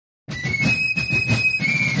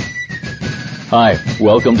Hi,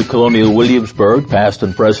 welcome to Colonial Williamsburg, past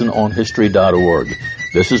and present on History.org.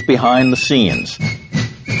 This is Behind the Scenes.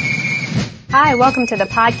 Hi, welcome to the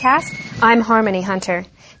podcast. I'm Harmony Hunter.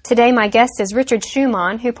 Today my guest is Richard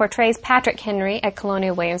Schumann, who portrays Patrick Henry at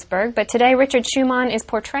Colonial Williamsburg. But today Richard Schumann is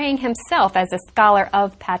portraying himself as a scholar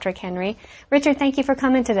of Patrick Henry. Richard, thank you for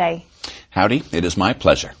coming today. Howdy, it is my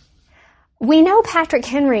pleasure. We know Patrick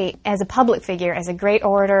Henry as a public figure, as a great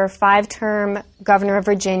orator, 5-term governor of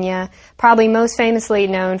Virginia, probably most famously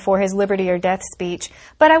known for his Liberty or Death speech.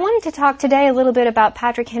 But I wanted to talk today a little bit about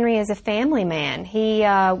Patrick Henry as a family man. He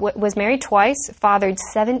was married twice, fathered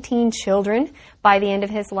 17 children by the end of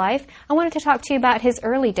his life. I wanted to talk to you about his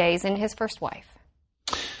early days and his first wife.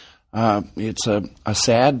 It's a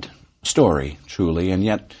sad story, truly, and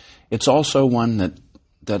yet it's also one that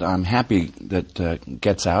I'm happy that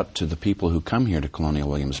gets out to the people who come here to Colonial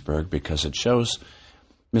Williamsburg, because it shows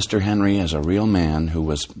Mr. Henry as a real man who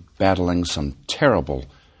was battling some terrible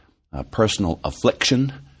personal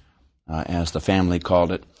affliction, as the family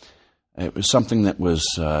called it. It was something that was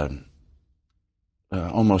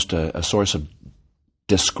almost a source of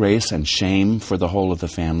disgrace and shame for the whole of the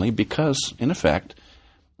family, because, in effect,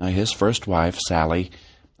 his first wife, Sally,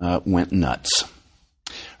 went nuts.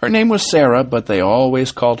 Her name was Sarah, but they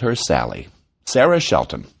always called her Sally. Sarah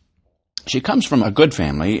Shelton. She comes from a good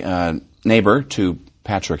family, neighbor to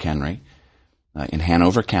Patrick Henry in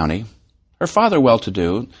Hanover County. Her father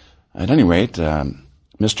well-to-do. At any rate,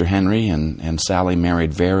 Mr. Henry and Sally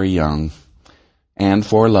married very young and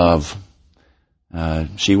for love.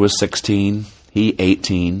 She was 16, he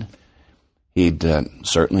 18. He'd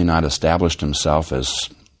certainly not established himself as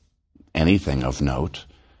anything of note.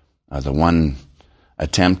 The one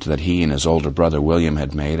attempt that he and his older brother William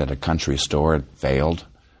had made at a country store had failed,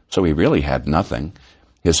 so he really had nothing.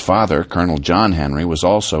 His father, Colonel John Henry, was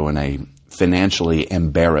also in a financially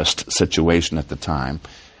embarrassed situation at the time.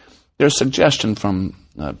 There's suggestion from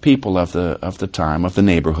people of the time, of the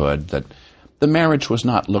neighborhood, that the marriage was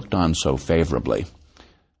not looked on so favorably.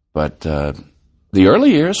 But the early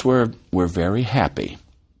years were very happy.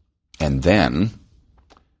 And then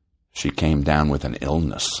she came down with an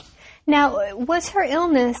illness. Now, was her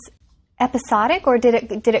illness episodic, or did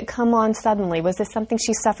it come on suddenly? Was this something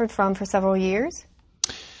she suffered from for several years?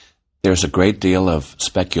 There's a great deal of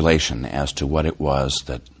speculation as to what it was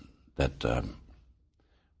that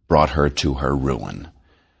brought her to her ruin.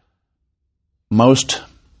 Most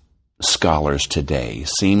scholars today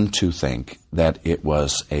seem to think that it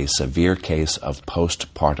was a severe case of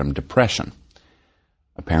postpartum depression.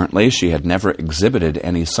 Apparently, she had never exhibited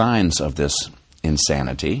any signs of this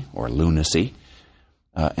insanity or lunacy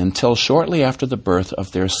until shortly after the birth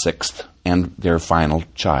of their sixth and their final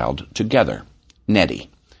child together, Nettie.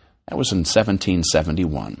 That was in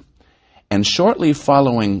 1771. And shortly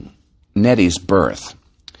following Nettie's birth,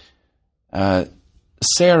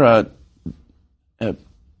 Sarah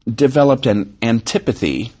developed an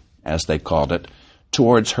antipathy, as they called it,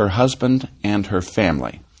 towards her husband and her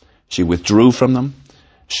family. She withdrew from them.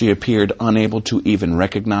 She appeared unable to even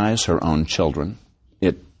recognize her own children.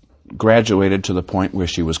 It graduated to the point where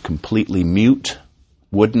she was completely mute,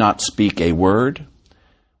 would not speak a word,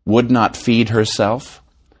 would not feed herself,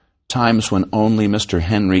 times when only Mr.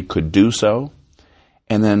 Henry could do so.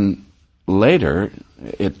 And then later,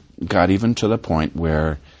 it got even to the point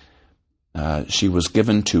where she was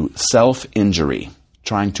given to self-injury,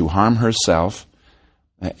 trying to harm herself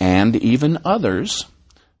and even others.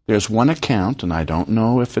 There's one account, and I don't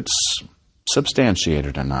know if it's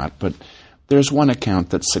substantiated or not, but there's one account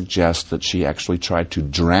that suggests that she actually tried to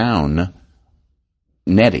drown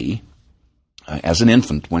Nettie as an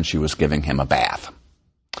infant when she was giving him a bath.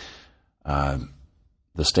 The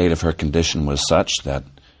state of her condition was such that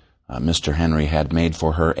Mr. Henry had made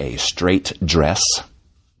for her a straight dress,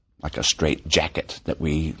 like a straight jacket that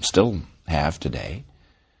we still have today.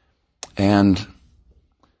 And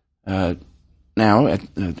now,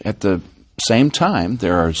 at the same time,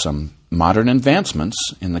 there are some modern advancements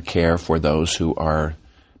in the care for those who are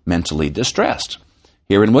mentally distressed.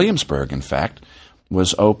 Here in Williamsburg, in fact,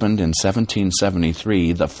 was opened in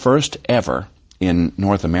 1773, the first ever in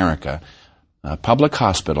North America, a public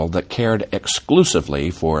hospital that cared exclusively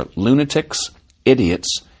for lunatics,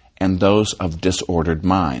 idiots, and those of disordered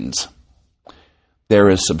minds. There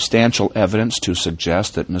is substantial evidence to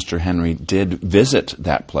suggest that Mr. Henry did visit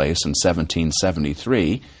that place in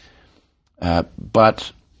 1773,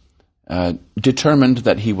 but determined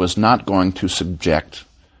that he was not going to subject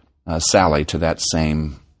Sally to that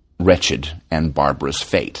same wretched and barbarous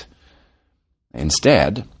fate.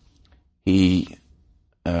 Instead, he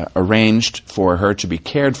arranged for her to be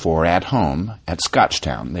cared for at home at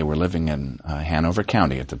Scotchtown. They were living in Hanover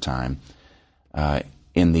County at the time,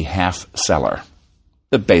 in the half cellar,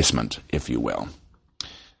 the basement, if you will.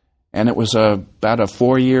 And it was about a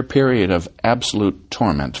 4-year period of absolute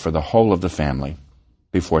torment for the whole of the family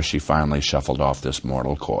before she finally shuffled off this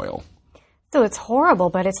mortal coil. So it's horrible,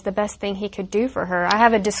 but it's the best thing he could do for her. I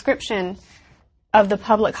have a description of the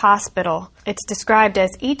public hospital. It's described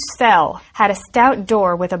as each cell had a stout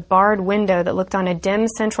door with a barred window that looked on a dim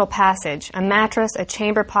central passage, a mattress, a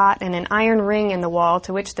chamber pot, and an iron ring in the wall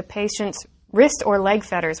to which the patient's wrist or leg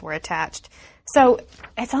fetters were attached. So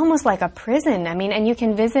it's almost like a prison. I mean, and you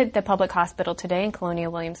can visit the public hospital today in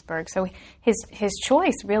Colonial Williamsburg. So his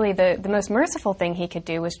choice, really, the most merciful thing he could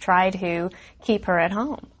do was try to keep her at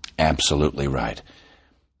home. Absolutely right.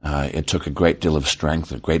 It took a great deal of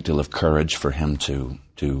strength, a great deal of courage for him to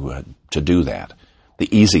do that.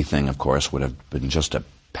 The easy thing, of course, would have been just to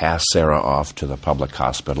pass Sarah off to the public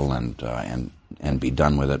hospital and be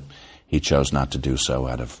done with it. He chose not to do so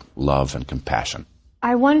out of love and compassion.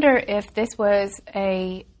 I wonder if this was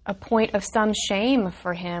a point of some shame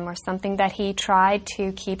for him, or something that he tried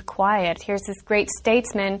to keep quiet. Here's this great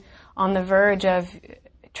statesman on the verge of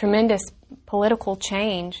tremendous political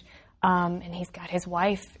change, and he's got his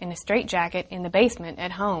wife in a straitjacket in the basement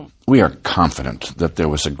at home. We are confident that there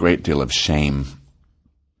was a great deal of shame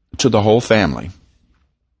to the whole family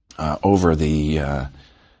over the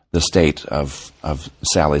state of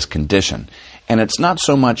Sally's condition. And it's not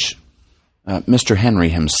so much Mr. Henry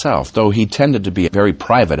himself, though he tended to be very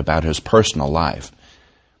private about his personal life.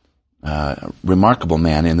 Remarkable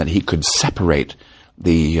man in that he could separate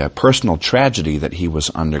the personal tragedy that he was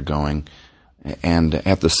undergoing and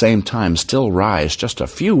at the same time still rise just a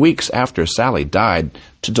few weeks after Sally died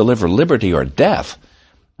to deliver Liberty or Death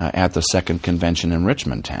at the Second Convention in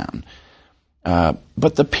Richmond Town.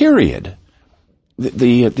 But the period,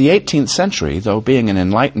 the 18th century, though being an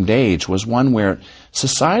enlightened age, was one where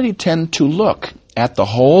society tended to look at the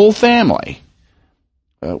whole family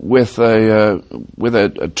with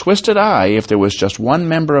a twisted eye if there was just one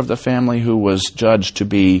member of the family who was judged to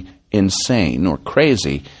be insane or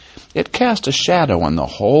crazy. It cast a shadow on the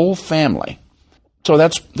whole family. So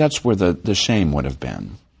that's where the shame would have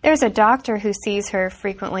been. There's a doctor who sees her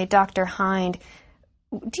frequently, Dr. Hind.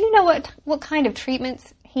 Do you know what kind of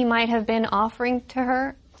treatments he might have been offering to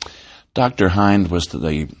her? Dr. Hind was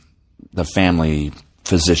the family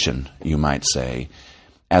physician, you might say.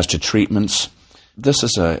 As to treatments, this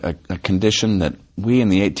is a condition that we in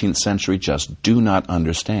the 18th century just do not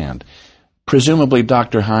understand. Presumably,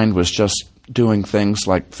 Dr. Hind was just doing things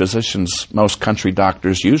like physicians, most country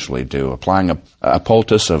doctors usually do, applying a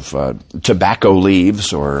poultice of tobacco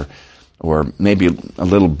leaves or maybe a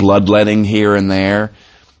little bloodletting here and there,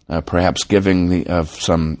 perhaps giving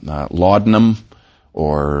some laudanum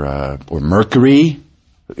or mercury.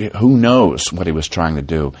 Who knows what he was trying to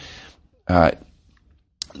do?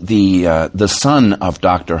 The son of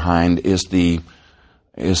Dr. Hind is the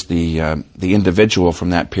individual from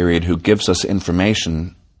that period who gives us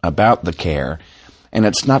information about the care, and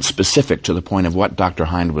it's not specific to the point of what Dr.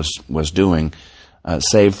 Hind was doing,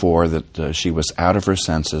 save for that she was out of her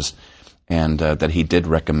senses, and that he did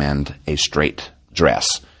recommend a straight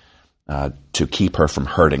dress to keep her from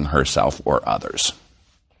hurting herself or others.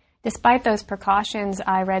 Despite those precautions,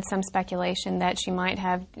 I read some speculation that she might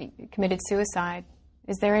have committed suicide.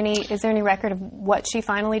 Is there any record of what she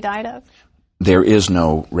finally died of? There is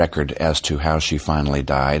no record as to how she finally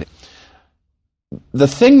died. The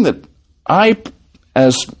thing that I,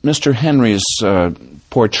 as Mr. Henry's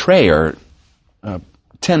portrayer,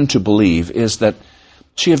 tend to believe is that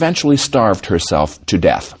she eventually starved herself to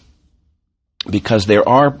death, because there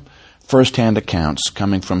are first-hand accounts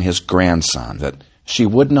coming from his grandson that she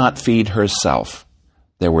would not feed herself.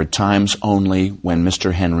 There were times only when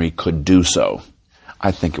Mr. Henry could do so.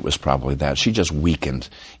 I think it was probably that. She just weakened.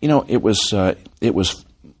 You know, it was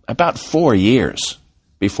about 4 years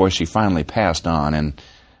before she finally passed on,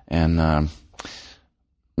 and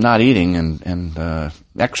not eating and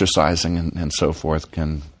exercising and so forth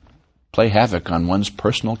can play havoc on one's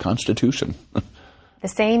personal constitution. The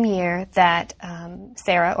same year that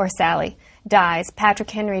Sarah, or Sally, dies, Patrick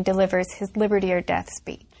Henry delivers his Liberty or Death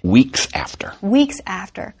speech. Weeks after. Weeks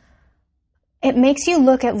after. It makes you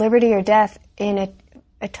look at liberty or death in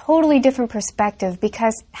a totally different perspective,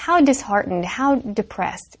 because how disheartened, how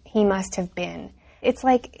depressed he must have been. It's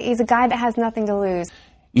like he's a guy that has nothing to lose.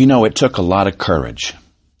 You know, it took a lot of courage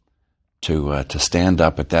to stand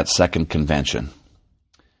up at that second convention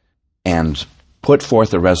and put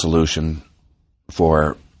forth a resolution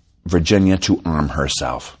for Virginia to arm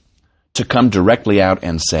herself, to come directly out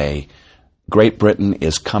and say, Great Britain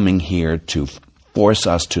is coming here to force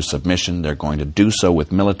us to submission. They're going to do so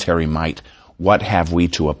with military might. What have we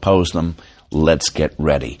to oppose them? Let's get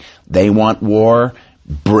ready. They want war.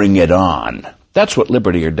 Bring it on. That's what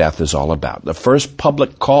Liberty or Death is all about. The first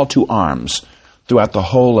public call to arms throughout the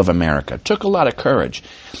whole of America. It took a lot of courage.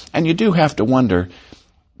 And you do have to wonder,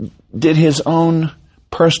 did his own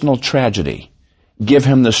personal tragedy give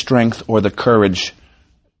him the strength or the courage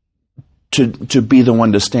to be the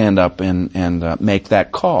one to stand up and make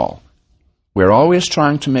that call? We're always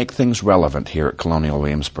trying to make things relevant here at Colonial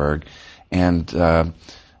Williamsburg. And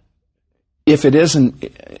if it isn't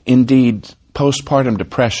indeed postpartum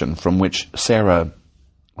depression from which Sarah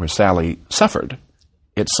or Sally suffered,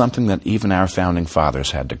 it's something that even our founding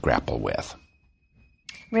fathers had to grapple with.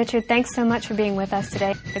 Richard, thanks so much for being with us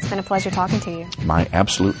today. It's been a pleasure talking to you. My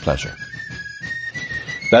absolute pleasure.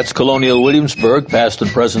 That's Colonial Williamsburg, past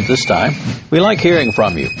and present this time. We like hearing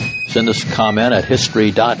from you. Send us a comment at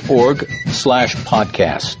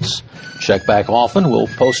history.org/podcasts. Check back often. We'll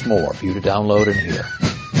post more for you to download and hear.